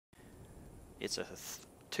It's a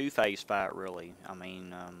two-phase fight, really. I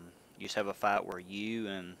mean, you just have a fight where you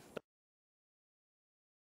and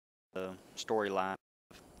the storyline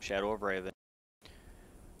of Shadow of Revan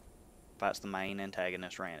fights the main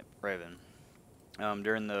antagonist, Revan.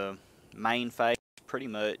 During the main phase, pretty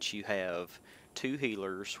much you have two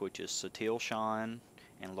healers, which is Satil Shan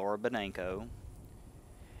and Laura Benenko,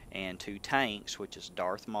 and two tanks, which is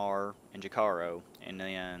Darth Mar and Jakaro, and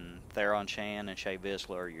then Theron Shan and Shay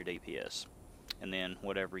Vizsla are your DPS, and then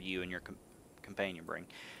whatever you and your companion bring.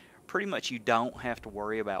 Pretty much you don't have to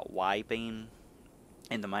worry about wiping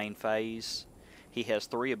in the main phase. He has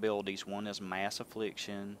three abilities. One is Mass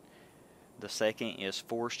Affliction, the second is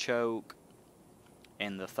Force Choke,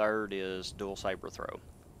 and the third is Dual Saber Throw.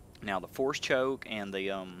 Now the Force Choke and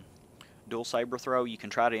the Dual Saber Throw, you can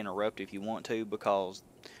try to interrupt if you want to, because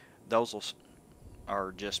those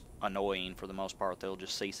are just annoying for the most part. They'll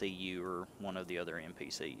just CC you or one of the other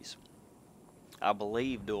NPCs. I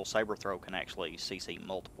believe Dual Saber Throw can actually CC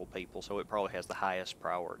multiple people, so it probably has the highest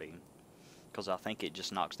priority, because I think it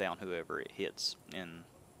just knocks down whoever it hits in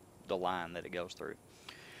the line that it goes through.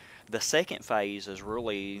 The second phase is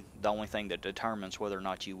really the only thing that determines whether or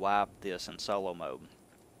not you wipe this in solo mode.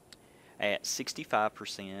 At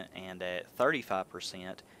 65% and at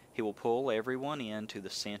 35%, he will pull everyone into the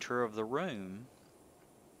center of the room,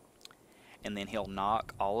 and then he'll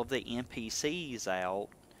knock all of the NPCs out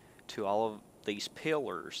to all of these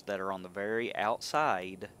pillars that are on the very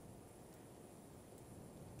outside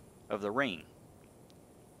of the ring.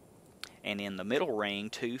 And in the middle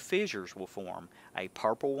ring, two fissures will form. A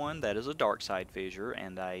purple one, that is a dark side fissure,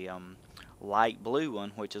 and a light blue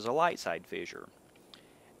one, which is a light side fissure.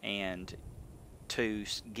 And to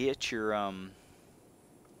get your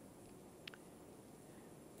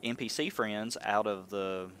NPC friends out of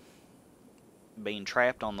the being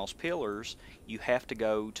trapped on those pillars, you have to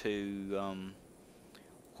go to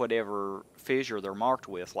whatever fissure they're marked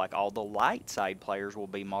with. Like, all the light side players will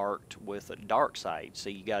be marked with a dark side, so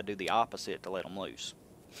you got to do the opposite to let them loose,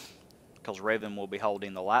 because Revan will be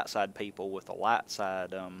holding the light side people with the light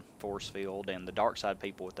side force field, and the dark side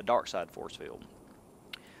people with the dark side force field.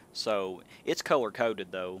 So it's color coded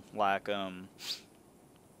though, like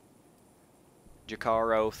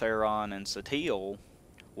Jakaro, Theron, and Satil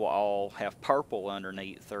will all have purple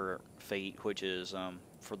underneath their feet, which is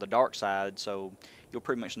for the dark side, so you'll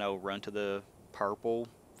pretty much know, run to the purple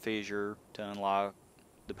fissure to unlock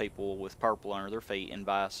the people with purple under their feet, and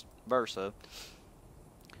vice versa.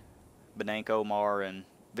 Benenko, Mar, and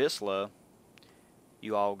Vizsla,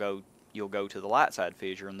 you'll go to the light side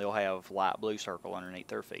fissure, and they'll have light blue circle underneath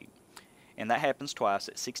their feet. And that happens twice,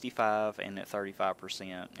 at 65 and at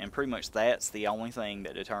 35%, and pretty much that's the only thing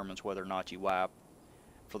that determines whether or not you wipe.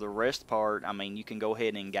 For the rest part, I mean, you can go ahead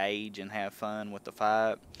and engage and have fun with the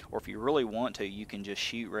fight, or if you really want to, you can just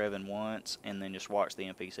shoot Revan once and then just watch the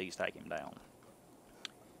NPCs take him down,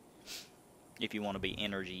 if you want to be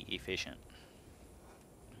energy efficient.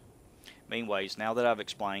 But anyways, now that I've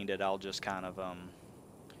explained it, I'll just kind of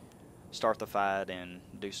start the fight and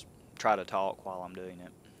try to talk while I'm doing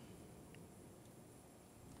it.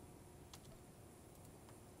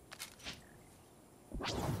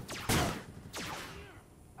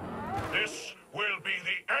 This will be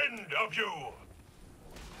the end of you!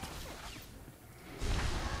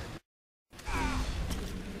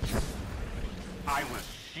 I will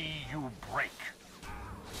see you break.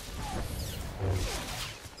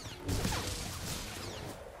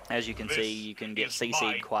 As you can see, you can get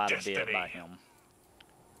CC'd quite a bit by him.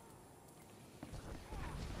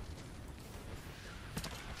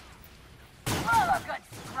 Oh, good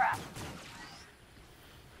scrap!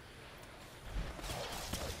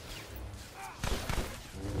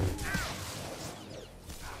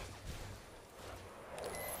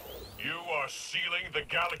 You are sealing the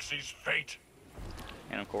galaxy's fate.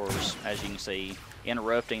 And of course, as you can see,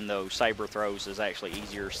 interrupting those saber throws is actually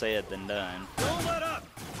easier said than done. Don't let up!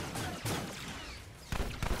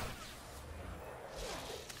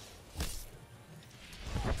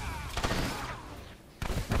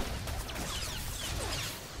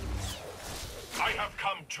 I have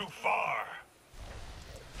come too far.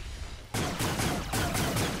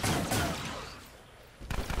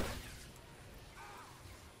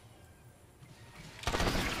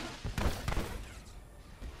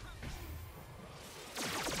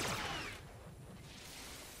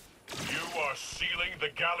 You are sealing the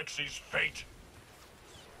galaxy's fate.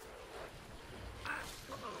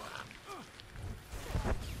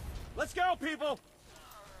 Let's go, people!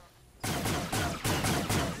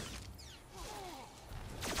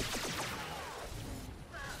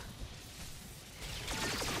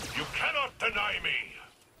 You cannot deny me.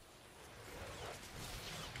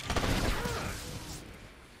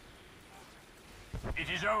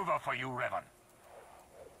 over for you, Revan.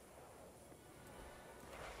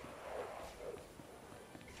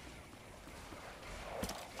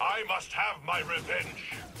 I must have my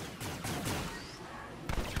revenge.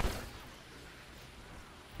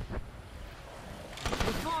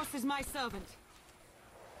 The Force is my servant.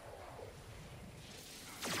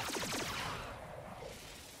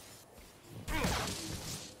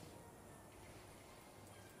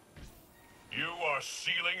 You are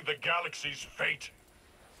sealing the galaxy's fate.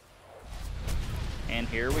 And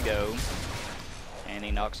here we go. And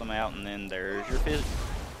he knocks them out, and then there's your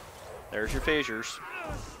fissures.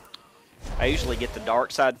 I usually get the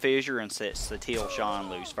dark side fissure and set Satil Shan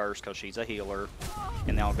loose first because she's a healer.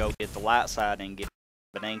 And then I'll go get the light side and get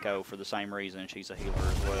Benenko for the same reason. She's a healer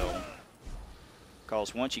as well.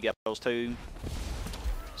 Because once you get those two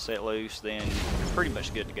set loose, then you're pretty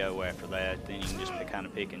much good to go after that. Then you can just kind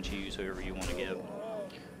of pick and choose whoever you want to get.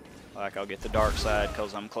 Like I'll get the dark side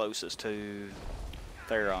because I'm closest to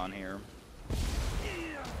Theron here.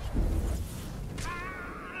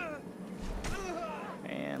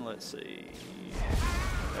 And let's see.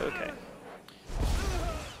 Okay.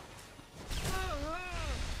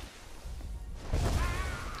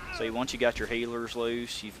 See, once you got your healers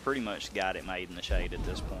loose, you've pretty much got it made in the shade at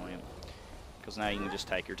this point. Because now you can just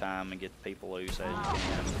take your time and get the people loose as you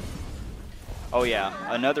can. Oh yeah,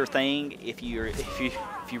 another thing, if you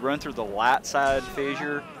run through the light side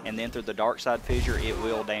fissure and then through the dark side fissure, it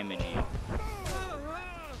will damage you.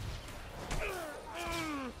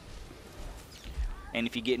 And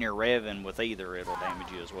if you get near Revan with either, it'll damage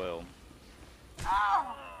you as well.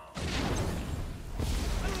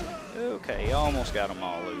 Okay, almost got them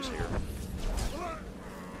all loose here.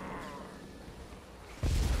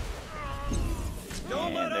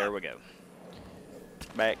 And there we go.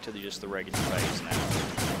 Back to just the regular phase now.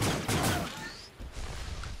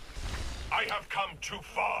 I have come too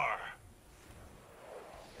far.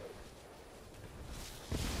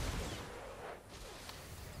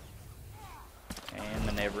 And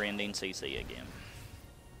the never-ending CC again.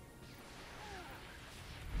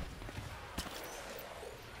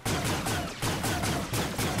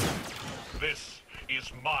 This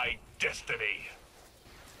is my destiny.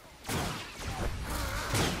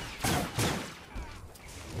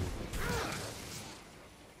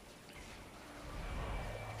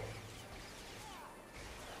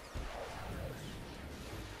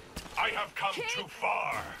 I have come too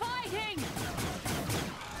far. Fighting!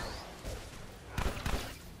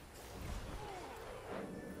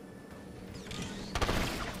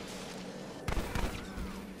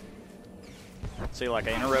 See, like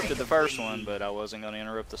I interrupted the first one, but I wasn't going to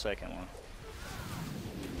interrupt the second one.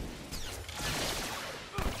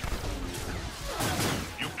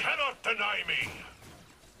 You cannot deny me.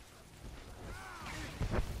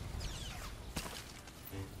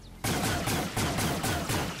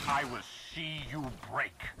 I will see you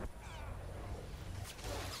break.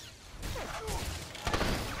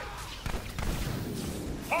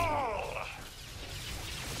 Fall!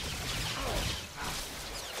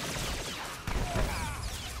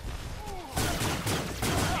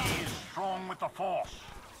 He is strong with the Force.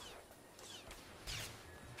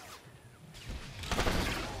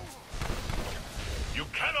 You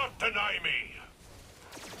cannot deny me.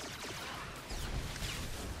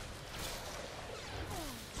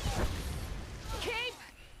 Keep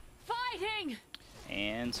fighting!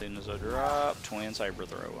 And as soon as I drop, twin saber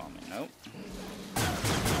throw on me. Nope.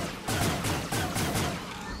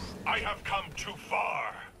 I have come too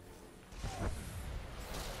far.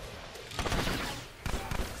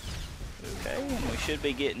 Okay, and we should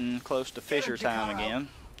be getting close to fissure time again.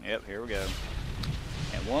 Yep, here we go.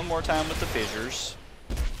 And one more time with the fissures.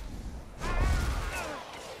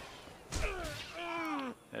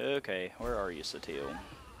 Okay, where are you, Satil?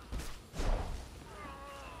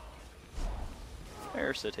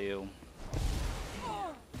 There's Satil.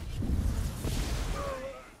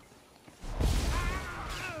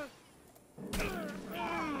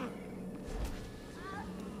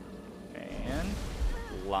 And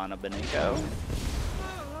Lana Benenko.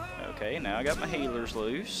 Okay, now I got my healers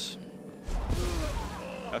loose.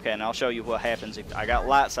 Okay, and I'll show you what happens if I got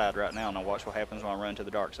light side right now. Now watch what happens when I run to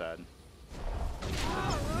the dark side.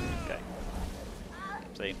 Okay.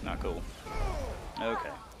 See, not cool. Okay.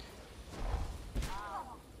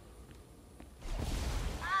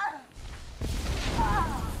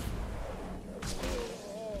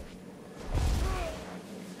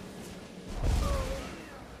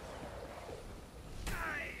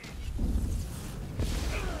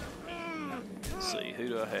 Let's see, who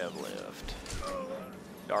do I have left?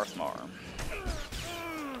 Darth Maul.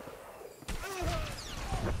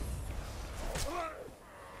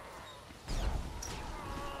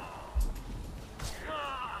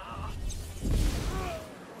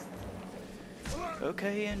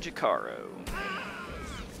 Okay, and Jakaro.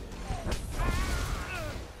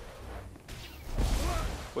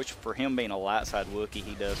 Which, for him being a light side Wookiee,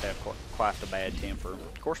 he does have quite a bad temper.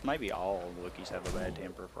 Of course, maybe all Wookiees have a bad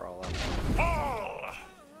temper for all I know. Fall!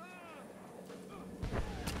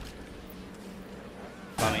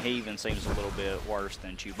 I mean, he even seems a little bit worse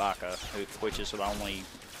than Chewbacca, which is the only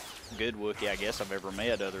good Wookiee I guess I've ever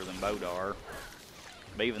met other than Bodar.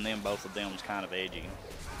 But even then, both of them's kind of edgy.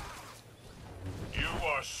 You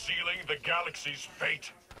are sealing the galaxy's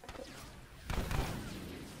fate.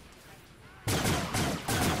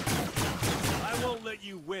 I won't let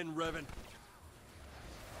you win, Revan.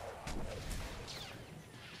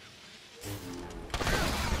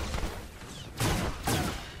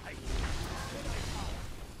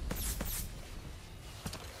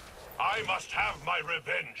 I must have my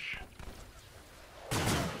revenge.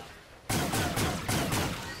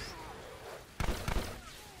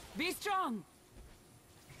 Be strong.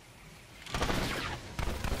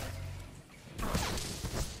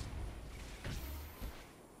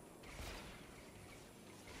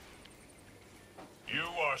 You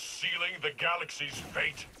are sealing the galaxy's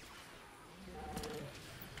fate.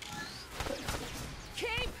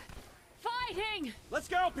 Keep fighting. Let's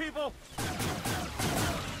go, people!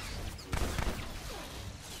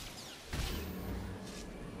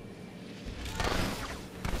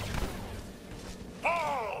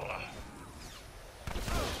 Fall!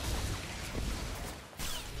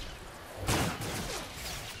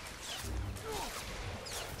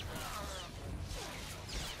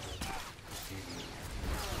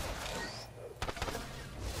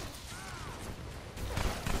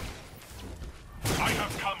 I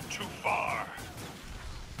have come too far.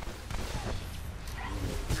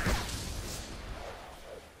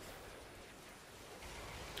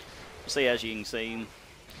 See, as you can see,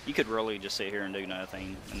 you could really just sit here and do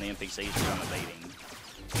nothing, and the NPCs are kind of beating.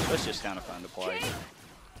 So it's just kind of fun to play. Keep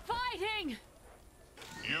fighting.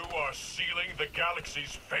 You are sealing the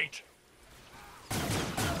galaxy's fate.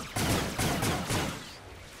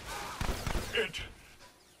 It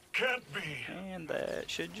can't be. And that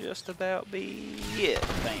should just about be it.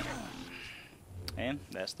 Bam. And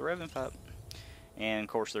that's the Revan fight. And of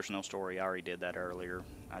course, there's no story. I already did that earlier.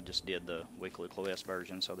 I just did the weekly quest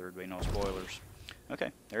version, so there'd be no spoilers.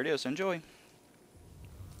 Okay, there it is. Enjoy.